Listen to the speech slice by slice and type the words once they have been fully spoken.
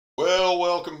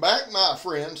welcome back, my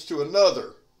friends, to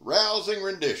another rousing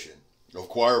rendition of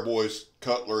Choir Boys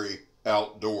Cutlery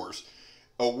Outdoors.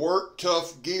 A Work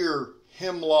Tough Gear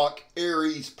Hemlock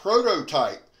Aries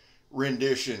prototype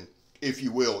rendition, if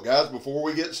you will. Guys, before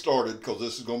we get started, because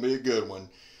this is going to be a good one,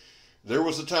 there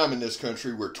was a time in this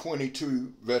country where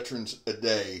 22 veterans a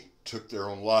day took their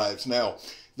own lives. Now,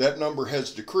 that number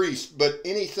has decreased, but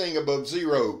anything above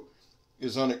zero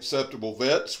is unacceptable.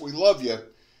 Vets, we love you.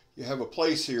 You have a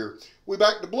place here. We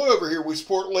back to blue over here. We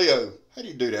support Leo. How do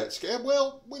you do that, Scab?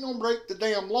 Well, we don't break the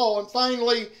damn law. And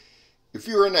finally, if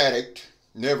you're an addict,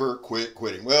 never quit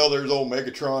quitting. Well, there's old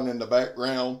Megatron in the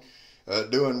background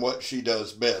doing what she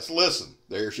does best. Listen,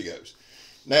 there she goes.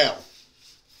 Now,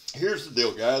 here's the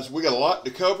deal, guys. We got a lot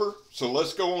to cover, so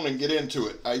let's go on and get into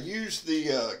it. I used the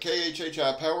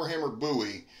KHHI Power Hammer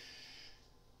buoy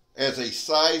as a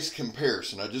size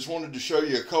comparison. I just wanted to show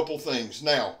you a couple things.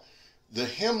 Now, the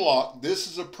Hemlock,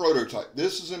 this is a prototype.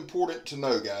 This is important to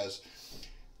know, guys.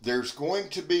 There's going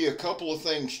to be a couple of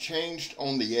things changed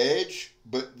on the edge,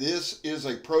 but this is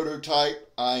a prototype.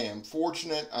 I am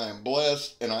fortunate, I am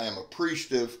blessed, and I am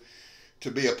appreciative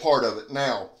to be a part of it.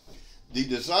 Now, the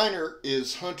designer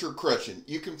is Hunter Crutchin.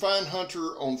 You can find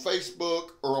Hunter on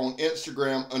Facebook or on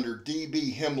Instagram under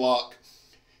DB Hemlock,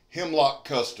 Hemlock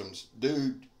Customs.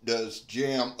 Dude does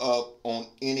jam up on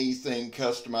anything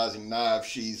customizing knives,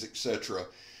 sheaths, etc.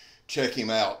 Check him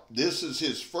out. This is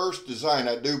his first design,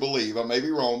 I do believe. I may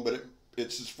be wrong, but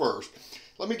it's his first.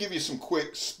 Let me give you some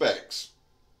quick specs.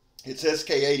 It's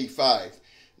SK85.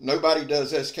 Nobody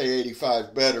does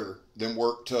SK85 better than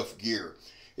Work Tough Gear.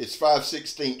 It's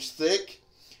 5/16 thick.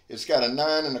 It's got a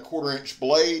 9 1/4 inch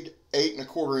blade, 8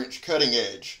 1/4 inch cutting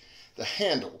edge. The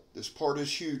handle, this part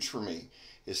is huge for me,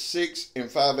 is 6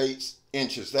 5/8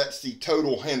 inches. That's the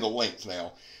total handle length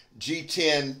now.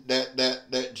 G10, that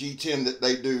G10 that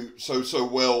they do so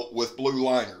well with blue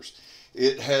liners.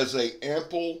 It has a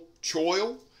ample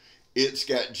choil. It's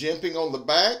got jimping on the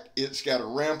back. It's got a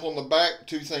ramp on the back.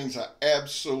 Two things I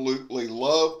absolutely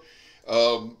love.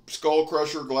 Skull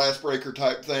crusher, glass breaker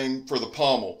type thing for the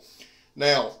pommel.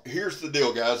 Now, here's the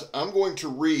deal, guys. I'm going to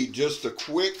read just a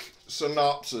quick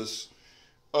synopsis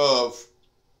of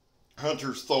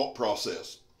Hunter's thought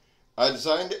process. I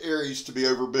designed the Aries to be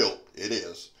overbuilt. It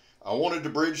is. I wanted to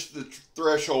bridge the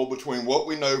threshold between what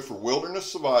we know for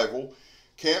wilderness survival,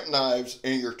 camp knives,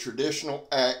 and your traditional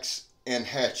axe and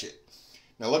hatchet.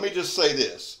 Now let me just say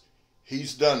this.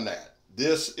 He's done that.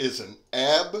 This is an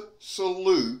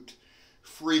absolute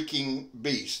freaking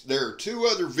beast. There are two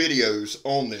other videos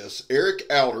on this. Eric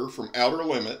Outer from Outer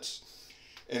Limits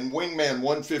and Wingman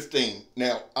 115.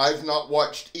 Now, I've not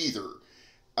watched either.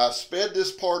 I sped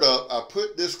this part up. I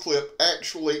put this clip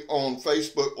actually on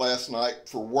Facebook last night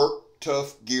for Work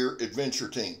Tough Gear Adventure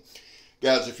Team.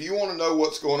 Guys, if you want to know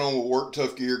what's going on with Work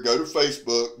Tough Gear, go to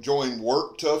Facebook, join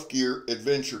Work Tough Gear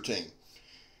Adventure Team.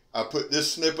 I put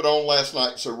this snippet on last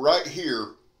night. So right here,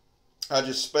 I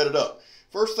just sped it up.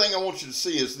 First thing I want you to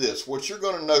see is this. What you're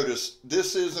going to notice,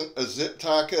 this isn't a zip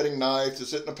tie cutting knife.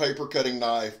 This isn't a paper cutting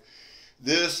knife.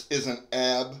 This is an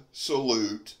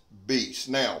absolute beast.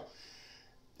 Now,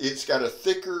 it's got a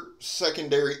thicker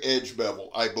secondary edge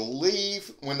bevel. I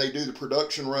believe when they do the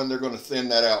production run, they're going to thin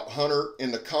that out. Hunter,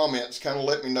 in the comments, kind of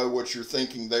let me know what you're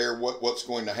thinking there, what's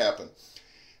going to happen.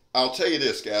 I'll tell you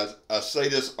this, guys. I say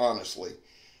this honestly.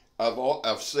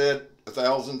 I've said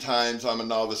 1,000 times I'm a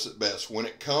novice at best. When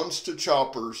it comes to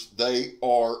choppers, they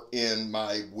are in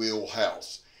my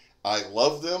wheelhouse. I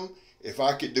love them. If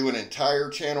I could do an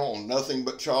entire channel on nothing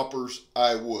but choppers,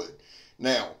 I would.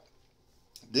 Now,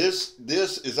 this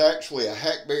is actually a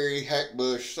hackberry,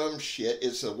 hackbush, some shit.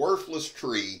 It's a worthless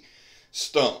tree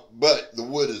stump, but the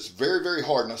wood is very, very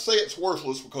hard. And I say it's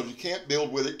worthless because you can't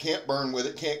build with it, can't burn with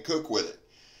it, can't cook with it.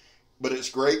 But it's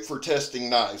great for testing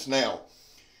knives. Now,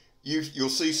 you'll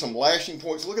see some lashing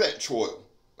points. Look at that choil.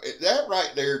 That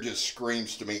right there just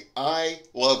screams to me. I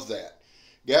love that.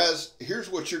 Guys, here's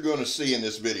what you're going to see in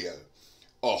this video.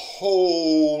 A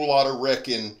whole lot of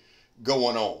wrecking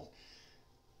going on.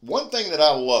 One thing that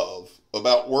I love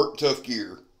about Work Tough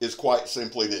Gear is quite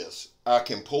simply this. I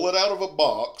can pull it out of a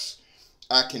box.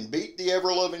 I can beat the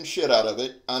ever-loving shit out of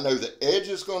it. I know the edge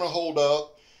is going to hold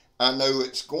up. I know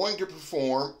it's going to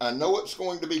perform. I know it's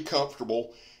going to be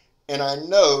comfortable. And I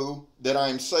know that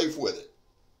I'm safe with it.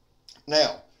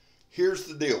 Now, here's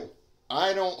the deal.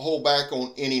 I don't hold back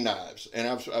on any knives. And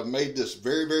I've made this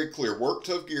very, very clear. Work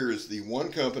Tough Gear is the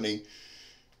one company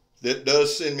that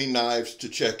does send me knives to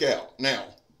check out. Now,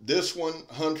 this one,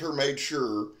 Hunter made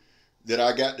sure that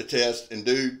I got to test, and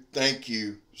dude, thank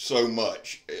you so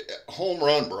much. Home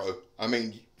run, bro. I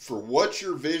mean, for what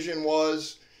your vision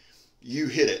was, you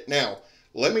hit it. Now,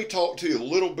 let me talk to you a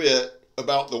little bit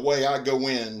about the way I go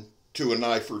in to a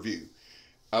knife review.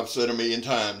 I've said a million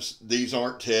times, these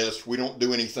aren't tests. We don't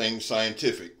do anything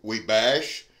scientific. We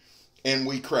bash and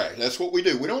we crack. That's what we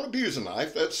do. We don't abuse a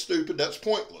knife. That's stupid. That's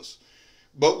pointless.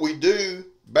 But we do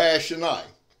bash a knife.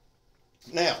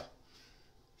 Now,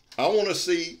 I want to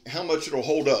see how much it'll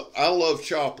hold up. I love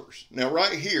choppers. Now,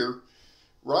 right here,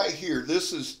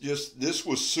 this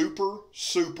was super,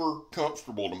 super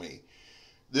comfortable to me.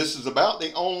 This is about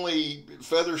the only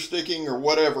feather sticking or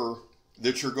whatever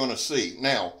that you're going to see.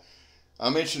 Now, I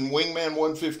mentioned Wingman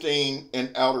 115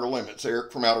 and Outer Limits,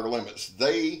 Eric from Outer Limits.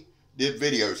 They did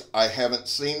videos. I haven't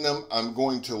seen them. I'm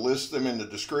going to list them in the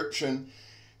description,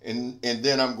 and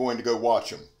then I'm going to go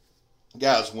watch them.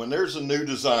 Guys, when there's a new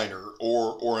designer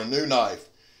or a new knife,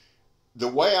 the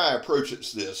way I approach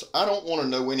it's this. I don't want to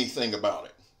know anything about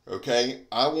it, okay?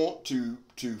 I want to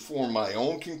form my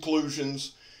own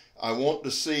conclusions. I want to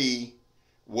see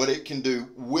what it can do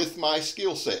with my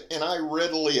skill set. And I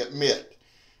readily admit,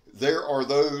 there are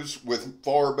those with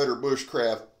far better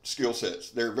bushcraft skill sets.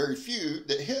 There are very few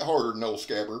that hit harder than old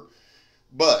Scabber,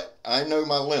 but I know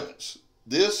my limits.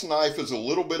 This knife is a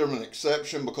little bit of an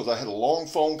exception because I had a long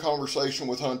phone conversation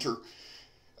with Hunter.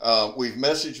 We've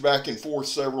messaged back and forth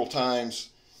several times.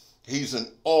 He's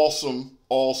an awesome,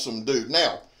 awesome dude.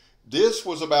 Now, this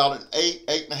was about an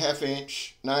 8.5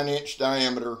 inch, 9 inch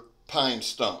diameter pine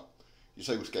stump. You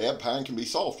say, well, Scab, pine can be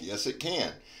soft. Yes, it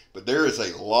can. But there is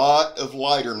a lot of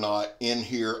lighter knot in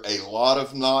here, a lot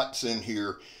of knots in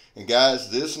here. And guys,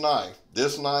 this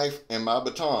knife and my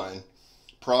baton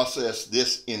processed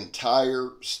this entire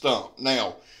stump.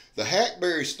 Now, the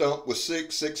hackberry stump was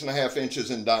 6.5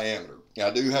 inches in diameter. Now,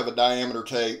 I do have a diameter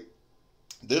tape.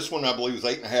 This one, I believe, is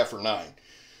 8.5 or 9.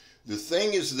 The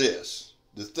thing is this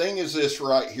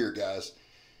right here, guys.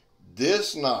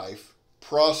 This knife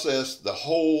processed the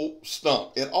whole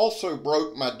stump. It also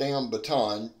broke my damn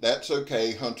baton. That's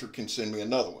okay. Hunter can send me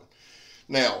another one.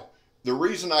 Now, the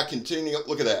reason I continue,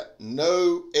 look at that.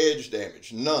 No edge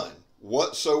damage. None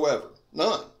whatsoever.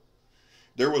 None.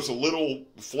 There was a little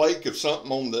flake of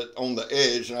something on the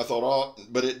edge, and I thought, oh,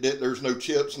 but it did. There's no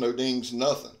chips, no dings,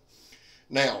 nothing.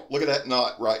 Now, look at that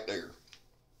knot right there.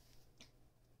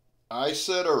 I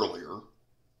said earlier,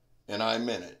 and I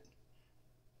meant it,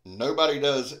 nobody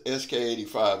does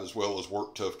SK85 as well as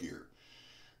Work Tuff gear.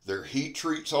 Their heat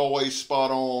treat's always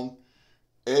spot on,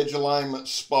 edge alignment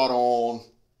spot on,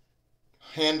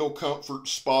 handle comfort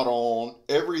spot on,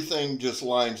 everything just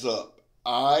lines up.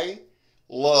 I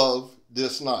love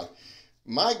this knife.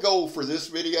 My goal for this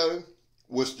video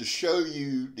was to show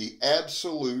you the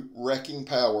absolute wrecking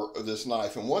power of this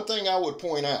knife. And one thing I would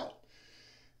point out,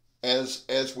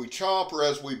 as we chop or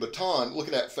as we baton, look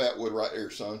at that fat wood right there,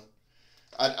 son.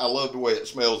 I love the way it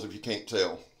smells if you can't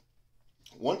tell.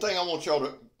 One thing I want y'all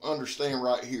to understand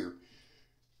right here,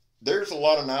 there's a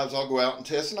lot of knives I'll go out and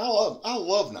test, and I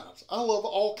love knives. I love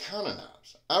all kind of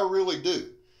knives. I really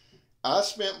do. I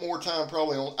spent more time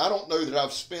probably on, I don't know that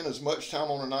I've spent as much time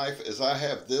on a knife as I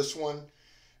have this one.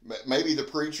 Maybe the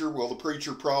Preacher, well, the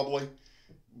Preacher probably.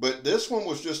 But this one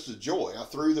was just a joy. I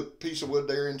threw the piece of wood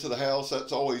there into the house.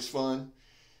 That's always fun.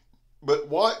 But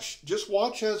just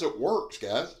watch as it works,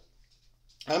 guys.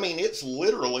 I mean, it's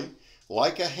literally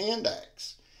like a hand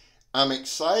axe. I'm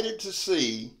excited to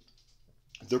see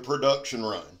the production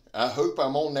run. I hope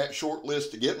I'm on that short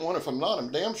list to get one. If I'm not,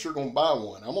 I'm damn sure going to buy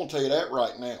one. I'm going to tell you that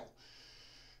right now.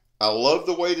 I love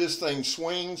the way this thing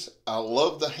swings. I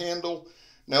love the handle.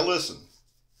 Now listen,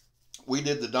 we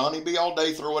did the Donnie B all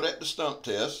day throw it at the stump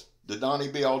test, the Donnie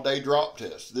B all day drop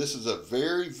test. This is a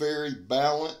very, very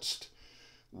balanced,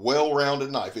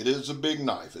 well-rounded knife. It is a big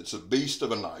knife. It's a beast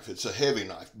of a knife. It's a heavy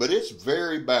knife, but it's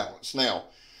very balanced. Now,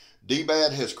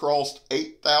 D-Bad has crossed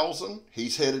 8,000.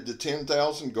 He's headed to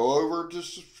 10,000. Go over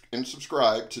and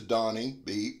subscribe to Donnie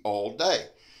B all day.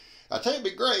 I tell you,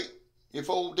 it'd be great if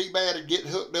old D-Bad would get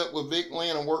hooked up with Vic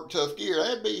Lynn and Work Tuff gear.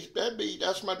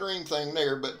 That's my dream thing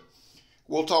there, but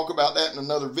we'll talk about that in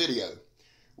another video.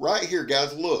 Right here,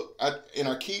 guys, look, I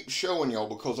keep showing y'all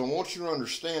because I want you to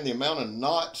understand the amount of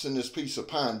knots in this piece of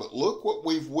pine, but look what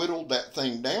we've whittled that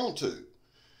thing down to.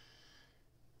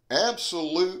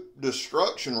 Absolute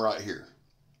destruction right here.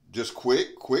 Just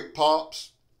quick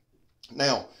pops.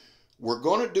 Now, we're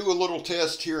going to do a little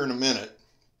test here in a minute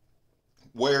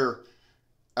where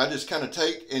I just kind of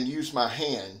take and use my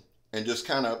hand and just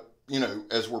kind of,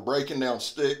 as we're breaking down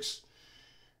sticks,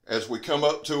 as we come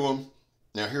up to them.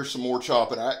 Now here's some more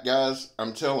chopping. Guys,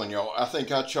 I'm telling y'all, I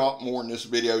think I chopped more in this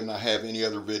video than I have any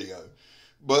other video.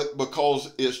 But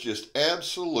because it's just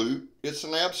it's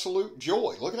an absolute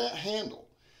joy. Look at that handle.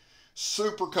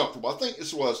 Super comfortable. I think this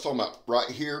is what I was talking about right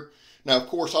here. Now, of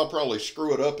course, I'll probably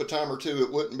screw it up a time or two.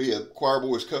 It wouldn't be a Choir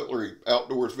Boys Cutlery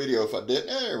Outdoors video if I didn't.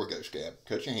 There we go, Scab.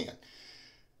 Cut your hand.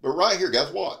 But right here,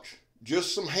 guys, watch.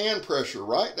 Just some hand pressure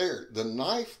right there. The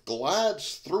knife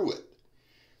glides through it.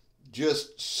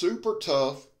 Just super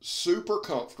tough, super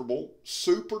comfortable,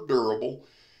 super durable.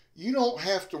 You don't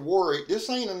have to worry. This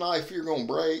ain't a knife you're going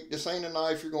to break. This ain't a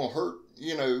knife you're going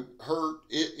to hurt,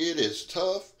 It is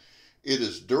tough. It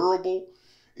is durable.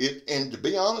 And to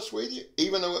be honest with you,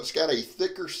 even though it's got a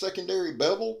thicker secondary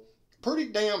bevel, pretty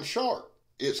damn sharp.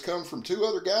 It's come from 2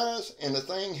 other guys, and the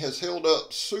thing has held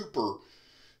up super,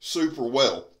 super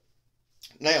well.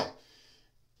 Now,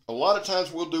 a lot of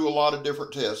times we'll do a lot of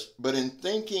different tests, but in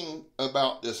thinking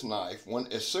about this knife,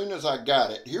 as soon as I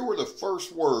got it, here were the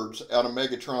first words out of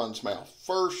Megatron's mouth.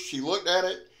 First, she looked at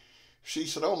it. She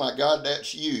said, "Oh my God,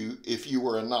 that's you if you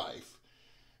were a knife.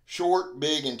 Short,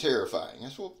 big, and terrifying." I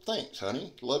said, "Well, thanks,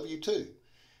 honey. Love you too."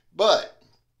 But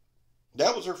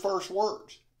that was her first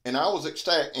words. And I was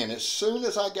ecstatic. And as soon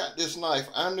as I got this knife,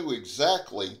 I knew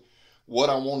exactly what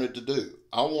I wanted to do.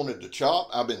 I wanted to chop.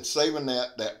 I've been saving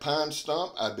that pine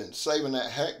stump. I've been saving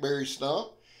that hackberry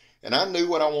stump. And I knew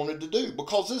what I wanted to do.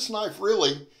 Because this knife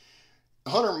really,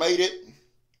 Hunter made it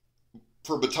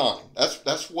for batoning.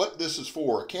 That's what this is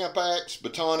for. A camp axe,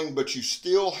 batoning, but you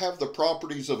still have the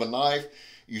properties of a knife.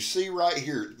 You see right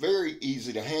here, it's very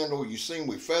easy to handle. You see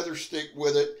we feather stick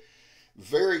with it.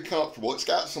 Very comfortable. It's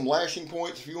got some lashing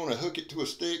points if you want to hook it to a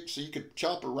stick, so you could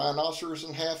chop a rhinoceros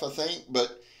in half, I think,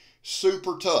 but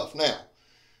super tough. Now,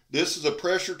 this is a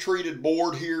pressure treated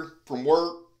board here from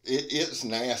work. It's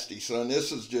nasty, son.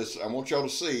 This is just, I want y'all to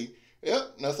see,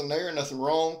 yep, nothing there, nothing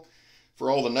wrong. For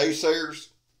all the naysayers,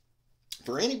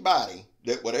 for anybody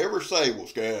that would ever say, "Well,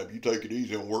 Scab, you take it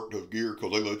easy on Work Tough gear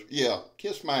because they let you," yeah,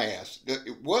 kiss my ass.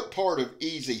 What part of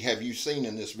easy have you seen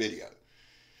in this video?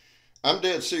 I'm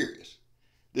dead serious.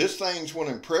 This thing's when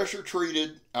in pressure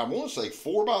treated, I want to say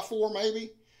 4x4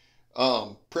 maybe.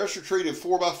 Pressure treated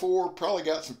 4x4, probably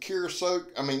got some cure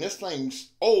soak. I mean, this thing's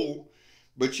old,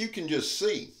 but you can just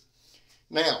see.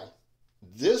 Now,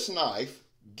 this knife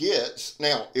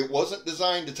now, it wasn't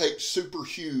designed to take super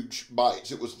huge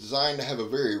bites. It was designed to have a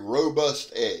very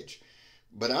robust edge.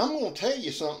 But I'm going to tell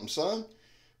you something, son.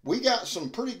 We got some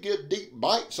pretty good deep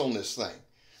bites on this thing.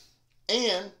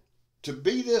 And to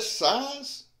be this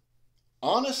size,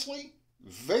 honestly,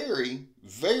 very,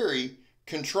 very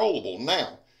controllable.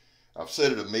 Now, I've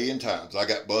said it a million times. I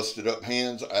got busted up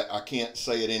hands. I can't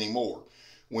say it anymore.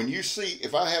 When you see,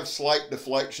 if I have slight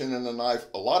deflection in the knife,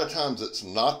 a lot of times it's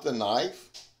not the knife,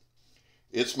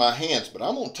 it's my hands. But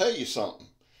I'm going to tell you something.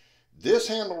 This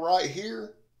handle right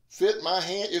here fit my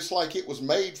hand. It's like it was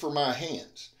made for my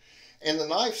hands. And the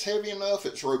knife's heavy enough,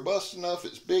 it's robust enough,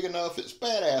 it's big enough, it's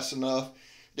badass enough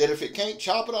that if it can't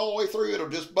chop it all the way through, it'll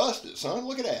just bust it, son.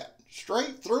 Look at that.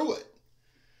 Straight through it.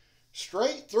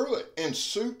 Straight through it. And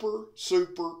super,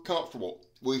 super comfortable.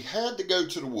 We had to go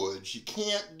to the woods. You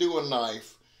can't do a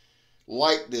knife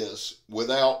like this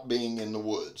without being in the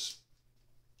woods.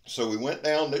 So we went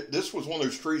down. This was one of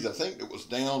those trees, I think, that was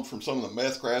down from some of the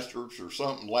meth crafters or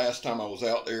something last time I was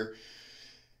out there.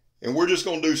 And we're just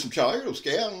going to do some chopping. Here,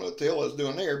 Scab, I don't know what the hell I was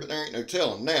doing there, but there ain't no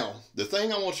telling. Now, the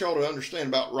thing I want y'all to understand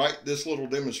about this little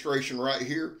demonstration right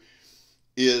here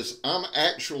is I'm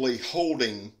actually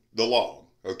holding the log,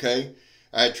 okay?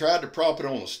 I had tried to prop it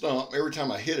on the stump. Every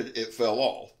time I hit it, it fell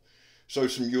off. So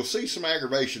you'll see some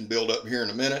aggravation build up here in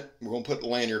a minute. We're going to put the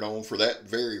lanyard on for that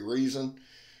very reason.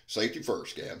 Safety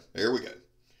first, Scab. There we go.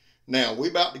 Now, we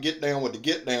about to get down with the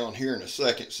get down here in a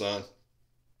second, son.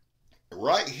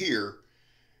 Right here,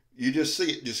 you just see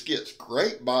it just gets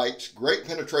great bites, great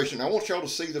penetration. I want y'all to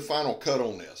see the final cut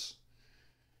on this.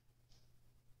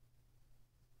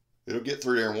 It'll get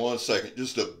through there in 1 second.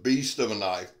 Just a beast of a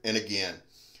knife. And again,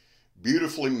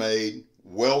 beautifully made,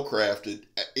 well crafted.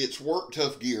 It's Work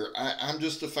Tough gear. I'm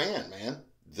just a fan, man.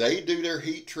 They do their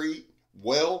heat treat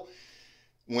well.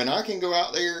 When I can go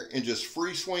out there and just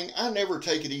free swing, I never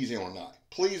take it easy on a knife.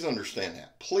 Please understand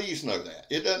that. Please know that.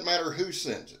 It doesn't matter who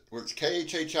sends it. Whether it's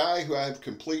KHHI, who I have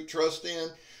complete trust in,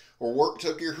 or Work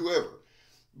Tough gear, whoever.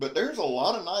 But there's a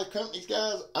lot of knife companies,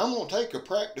 guys, I'm going to take a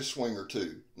practice swing or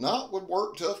two. Not with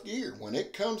Work Tough gear. When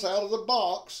it comes out of the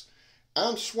box,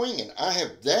 I'm swinging. I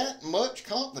have that much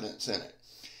confidence in it.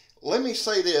 Let me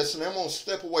say this, and I'm going to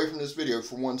step away from this video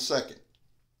for 1 second.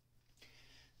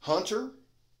 Hunter,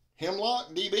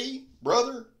 Hemlock, DB,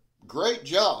 brother, great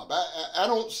job. I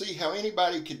don't see how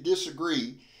anybody could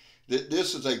disagree that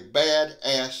this is a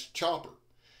badass chopper.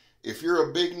 If you're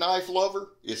a big knife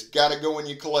lover, it's got to go in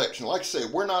your collection. Like I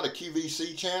said, we're not a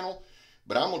QVC channel,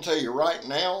 but I'm going to tell you right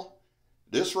now,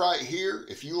 this right here,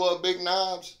 if you love big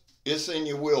knives, it's in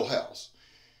your wheelhouse.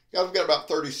 Guys, we've got about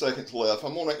 30 seconds left.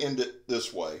 I'm going to end it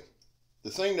this way. The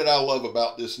thing that I love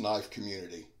about this knife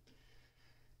community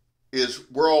is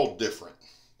we're all different.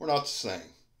 We're not the same.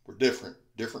 We're different.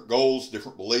 Different goals,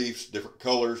 different beliefs, different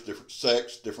colors, different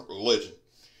sex, different religion.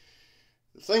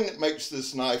 The thing that makes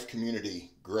this knife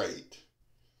community great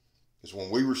is when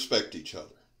we respect each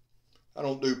other. I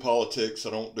don't do politics,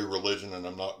 I don't do religion, and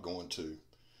I'm not going to.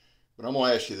 But I'm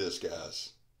going to ask you this,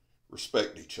 guys.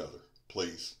 Respect each other,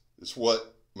 please. It's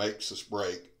what makes us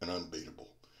break and unbeatable.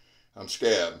 I'm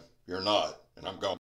Scab, you're not, and I'm gone.